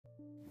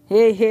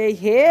Hey, hey,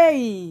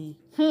 hey.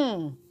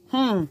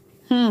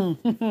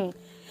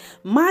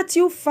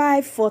 Matthew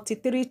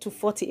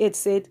 5:43-48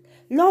 said,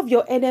 love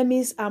your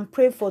enemies and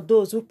pray for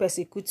those who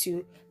persecute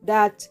you,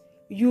 that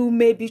you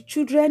may be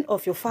children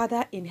of your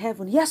Father in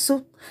heaven. Yes,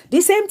 so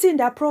the same thing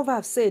that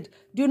Proverbs said,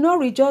 do not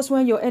rejoice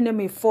when your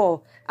enemy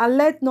fall, and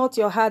let not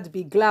your heart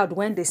be glad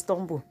when they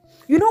stumble.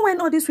 You know, when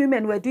all these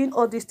women were doing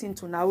all these things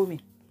to Naomi,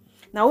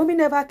 Naomi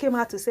never came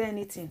out to say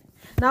anything.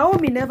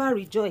 Naomi never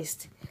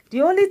rejoiced.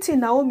 The only thing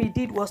Naomi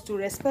did was to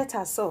respect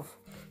herself.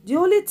 The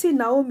only thing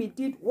Naomi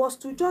did was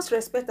to just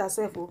respect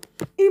herself. Oh.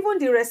 Even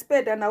the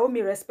respect that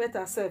Naomi respect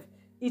herself,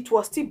 it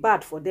was still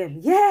bad for them.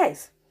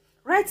 Yes.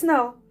 Right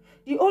now,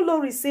 the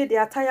Oloris say they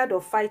are tired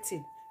of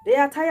fighting. They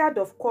are tired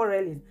of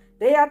quarreling.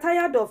 They are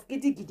tired of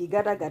gidi gidi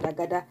gada gada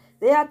gada.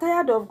 They are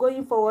tired of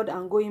going forward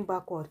and going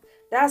backward.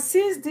 That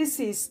since this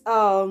is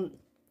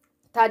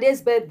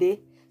Tade's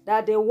birthday,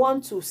 that they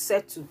want to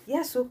settle.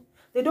 Yes, so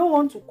they don't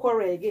want to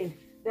quarrel again.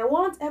 They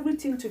want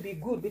everything to be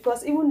good,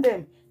 because even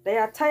them, they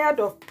are tired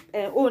of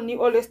Ooni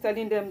always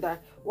telling them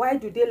that why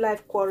do they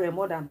like quarrel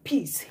more than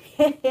peace?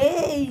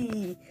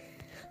 Hey.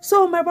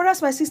 So my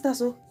brothers, my sisters,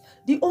 so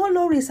the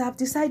Oloris have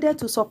decided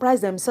to surprise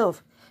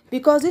themselves,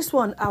 because this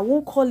one, I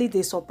won't call it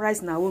a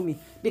surprise Naomi,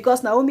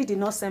 because Naomi did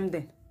not send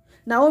them.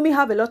 Naomi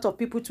have a lot of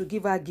people to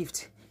give her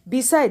gift.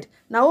 Besides,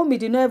 Naomi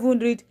did not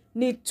even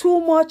need too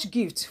much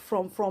gift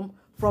from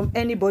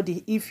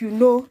anybody. If you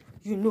know,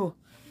 you know.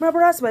 My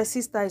brothers, my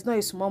sisters, it's not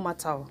a small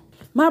matter.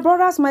 My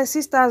brothers, my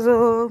sisters,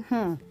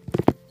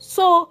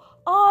 so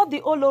all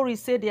the Olori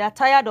say they are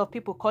tired of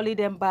people calling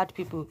them bad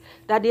people,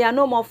 that they are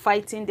no more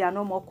fighting, they are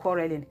no more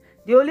quarreling.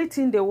 The only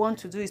thing they want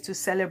to do is to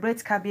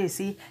celebrate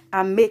Kabiyesi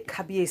and make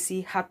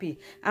Kabiyesi happy.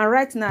 And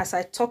right now, as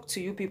I talk to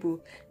you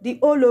people, the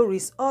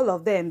Oloris, all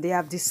of them, they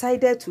have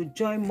decided to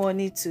join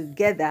money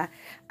together,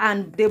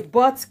 and they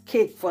bought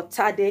cake for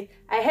Tade.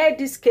 I heard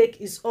this cake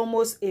is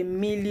almost 1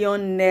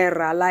 million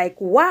naira. Like,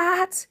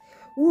 what?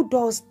 Who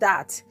does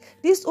that?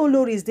 These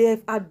Oloris, they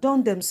have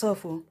outdone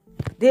themselves. Oh.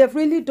 They have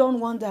really done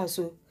wonders.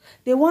 So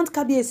they want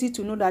Kabiyesi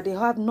to know that they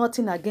have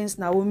nothing against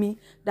Naomi,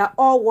 that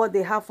all what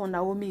they have for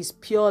Naomi is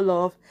pure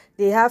love.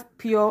 They have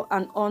pure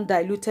and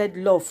undiluted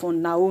love for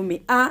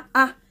Naomi.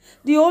 The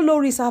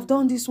Oloris have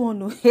done this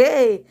one. Oh.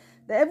 Hey,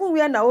 even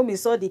when Naomi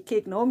saw the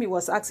cake, Naomi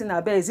was asking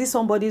her, is it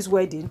somebody's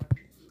wedding?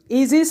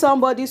 Is it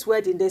somebody's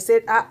wedding? They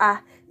said,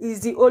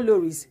 it's the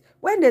Oloris.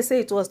 When they say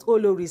it was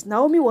Oloris,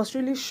 Naomi was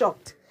really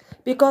shocked,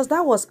 because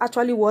that was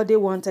actually what they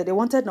wanted. They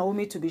wanted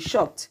Naomi to be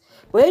shocked.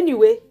 But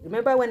anyway,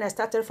 remember when I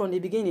started from the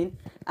beginning,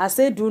 I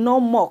said do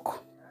not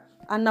mock.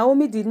 And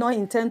Naomi did not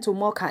intend to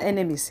mock her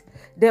enemies.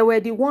 They were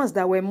the ones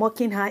that were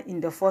mocking her in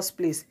the first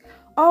place.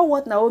 All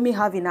what Naomi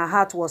had in her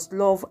heart was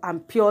love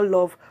and pure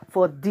love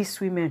for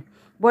these women.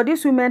 But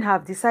these women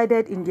have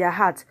decided in their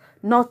heart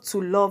not to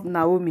love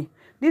Naomi.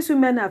 These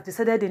women have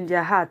decided in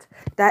their heart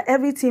that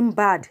everything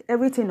bad,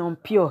 everything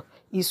impure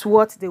is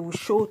what they will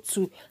show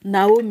to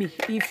Naomi.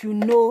 If you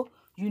know,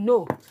 you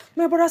know.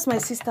 My brothers, my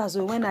sisters,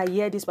 when I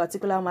hear this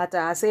particular matter,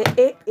 I say,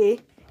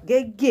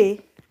 get gay.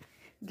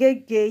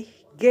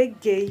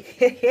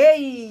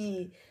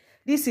 Hey,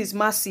 this is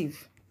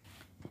massive.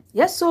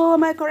 Yes, so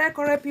my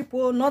correct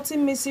people,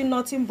 nothing missing,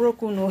 nothing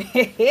broken. No.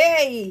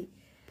 Hey.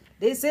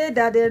 They say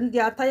that they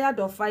are tired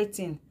of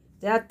fighting.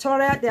 They are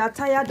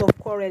tired of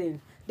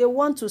quarreling. They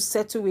want to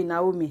settle with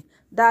Naomi.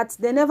 That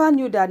they never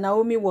knew that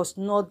Naomi was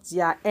not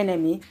their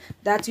enemy.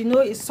 That, you know,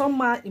 it's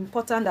somehow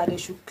important that they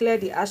should clear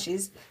the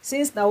ashes.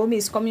 Since Naomi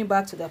is coming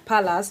back to the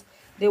palace,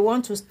 they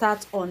want to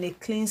start on a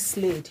clean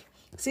slate.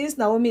 Since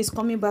Naomi is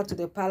coming back to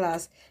the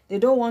palace, they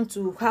don't want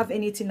to have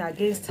anything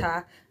against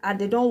her, and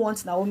they don't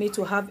want Naomi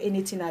to have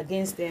anything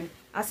against them.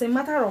 As a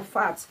matter of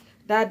fact,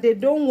 that they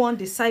don't want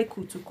the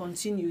cycle to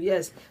continue.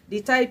 Yes,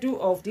 the title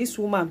of this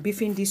woman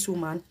beefing this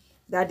woman,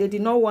 that they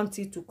did not want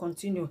it to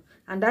continue.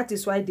 And that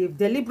is why they've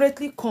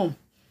deliberately come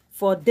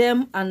for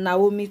them and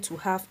Naomi to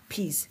have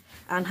peace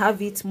and have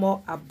it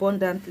more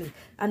abundantly.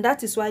 And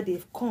that is why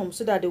they've come,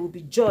 so that there will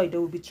be joy, there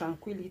will be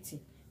tranquility.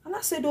 And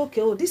I said,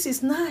 okay, oh, this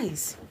is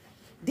nice.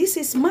 This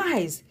is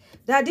nice.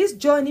 That this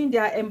journey they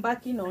are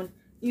embarking on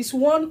is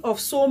one of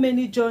so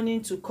many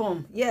journeys to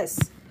come.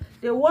 Yes,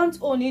 they want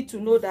Ooni to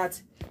know that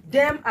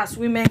them as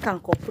women can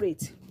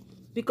cooperate.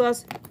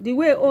 Because the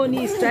way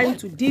Ooni is trying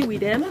to deal with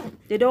them,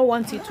 they don't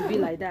want it to be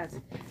like that.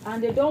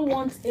 And they don't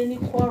want any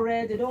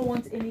quarrel, they don't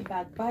want any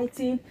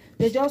backbiting.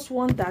 They just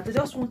want that. They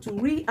just want to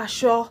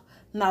reassure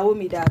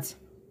Naomi that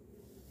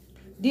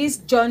this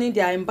journey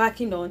they are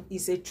embarking on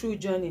is a true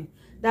journey.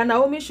 That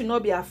Naomi should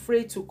not be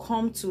afraid to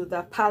come to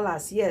the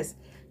palace. Yes,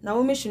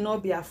 Naomi should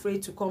not be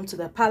afraid to come to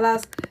the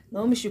palace.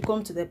 Naomi should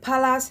come to the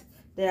palace.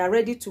 They are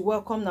ready to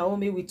welcome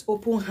Naomi with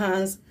open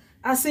hands.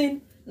 As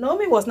in,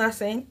 Naomi was not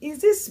saying,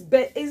 is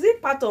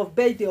it part of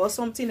birthday or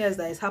something else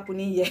that is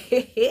happening here?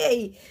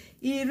 Hey,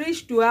 he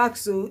reached to ask,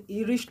 so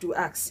he reached to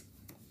ask.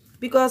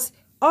 Because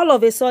all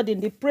of a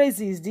sudden, the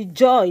praises, the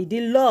joy,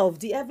 the love,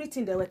 the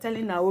everything they were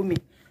telling Naomi.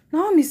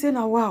 Naomi said,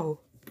 now wow.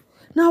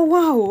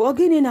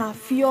 Again in a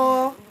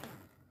fear.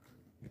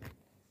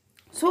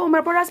 So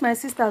my brothers, my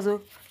sisters,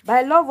 But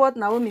I love what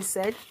Naomi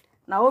said.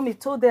 Naomi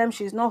told them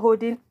she's not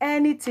holding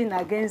anything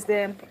against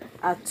them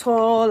at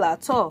all,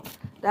 at all.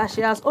 That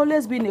she has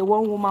always been a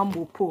one-woman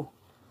mopo.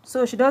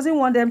 So she doesn't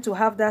want them to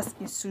have that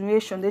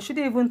insinuation. They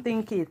shouldn't even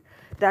think it.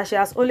 That she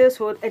has always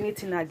held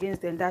anything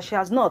against them. That she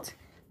has not.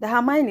 That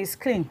her mind is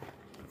clean.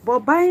 But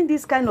buying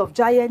this kind of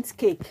giant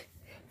cake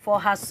for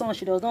her son,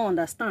 she does not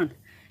understand.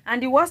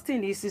 And the worst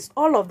thing is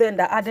all of them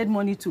that added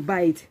money to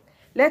buy it.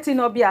 Let it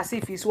not be as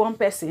if it's one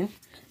person.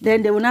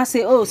 Then they will not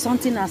say, oh,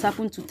 something has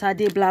happened to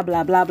Tade, blah,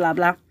 blah, blah, blah,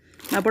 blah.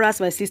 My brothers,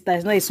 my sister,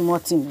 it's not a small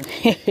thing.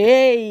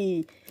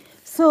 Hey.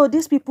 So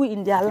these people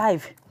in their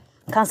life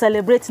can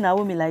celebrate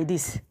Naomi like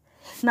this.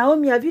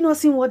 Naomi, have you not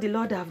seen what the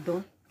Lord have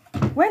done?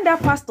 When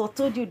that pastor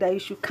told you that you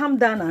should calm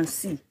down and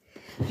see,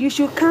 you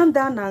should calm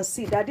down and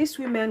see that these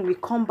women will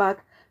come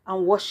back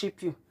and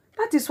worship you.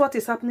 That is what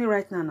is happening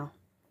right now.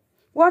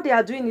 What they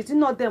are doing is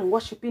not them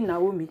worshiping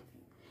Naomi.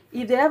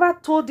 If they ever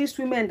told these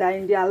women that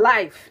in their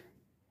life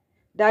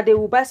that they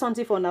will buy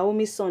something for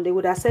Naomi's son, they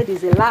would have said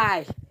it's a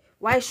lie.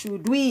 Why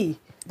should we?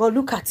 But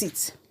look at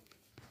it.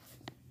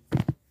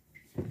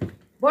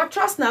 But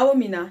trust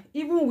Naomi now,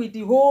 even with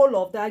the whole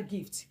of that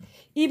gift,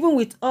 even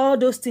with all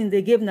those things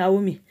they gave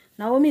Naomi,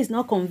 Naomi is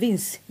not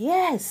convinced.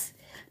 Yes,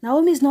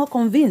 Naomi is not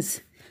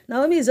convinced.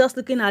 Naomi is just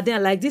looking at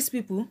them like these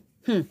people.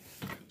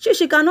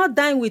 She cannot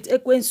dine with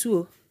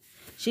Ekwensu.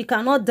 She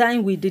cannot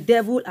dine with the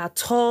devil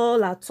at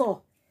all, at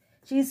all.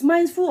 She is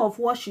mindful of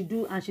what she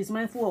do and she's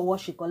mindful of what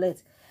she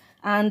collects.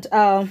 And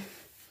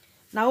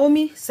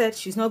Naomi said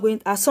she's not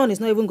going, her son is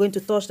not even going to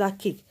touch that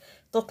cake,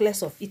 talk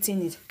less of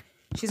eating it.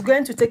 She's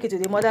going to take it to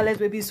the motherless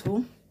baby's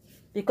home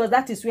because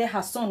that is where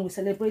her son will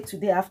celebrate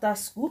today after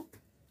school.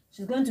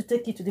 She's going to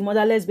take it to the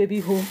motherless baby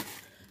home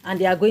and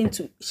they are going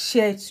to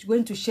share it. She's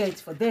going to share it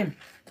for them.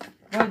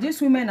 But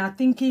these women are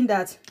thinking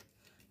that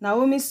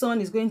Naomi's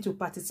son is going to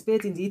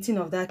participate in the eating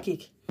of that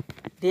cake.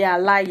 They are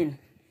lying.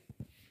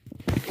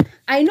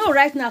 I know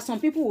right now some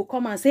people will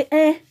come and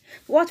say,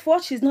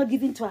 what she's not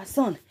giving to her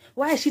son?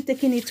 Why is she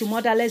taking it to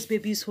motherless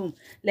baby's home?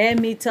 Let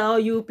me tell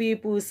you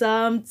people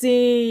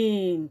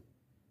something.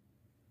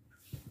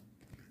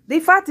 The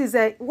fact is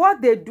that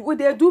what they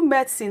do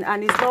medicine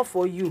and it's not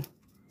for you.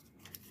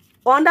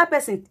 Another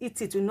person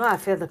eats it will not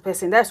affect the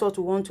person. That's what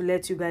we want to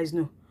let you guys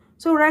know.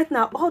 So right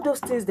now, all those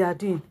things they are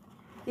doing,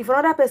 if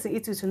another person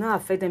eats it will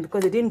not affect them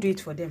because they didn't do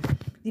it for them.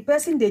 The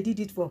person they did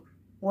it for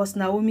was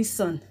Naomi's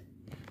son.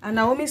 And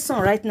Naomi's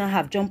son right now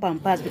have jump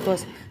and pass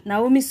because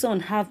Naomi's son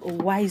have a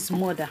wise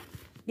mother.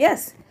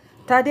 Yes,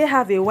 Tade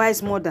have a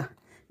wise mother.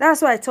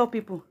 That's why I tell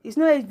people, it's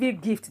not a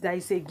big gift that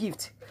is a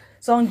gift.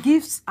 Some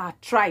gifts are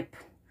trap.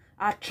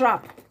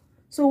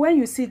 So when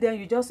you see them,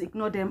 you just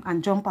ignore them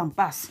and jump and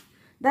pass.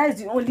 That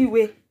is the only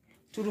way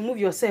to remove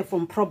yourself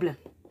from problem.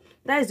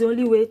 That is the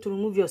only way to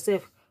remove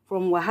yourself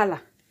from wahala.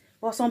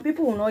 But some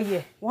people will not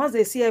hear. Once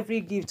they see every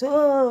gift,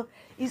 oh,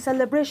 it's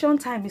celebration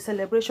time, it's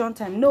celebration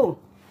time. No.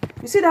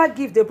 You see that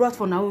gift they brought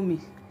for Naomi?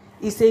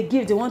 It's a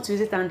gift. They want to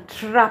use it and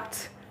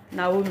trapped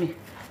Naomi.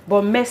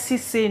 But mercy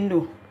say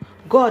no.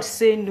 God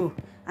say no.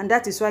 And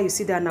that is why you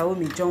see that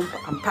Naomi jump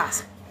and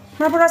pass.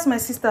 My brothers, my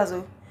sisters,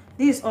 oh,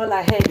 this is all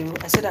I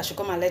heard. I said I should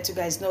come and let you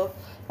guys know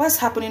what's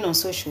happening on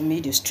social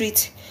media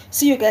street.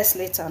 See you guys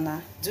later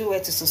now. Do well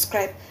to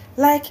subscribe,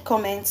 like,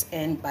 comment,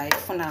 and bye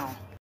for now.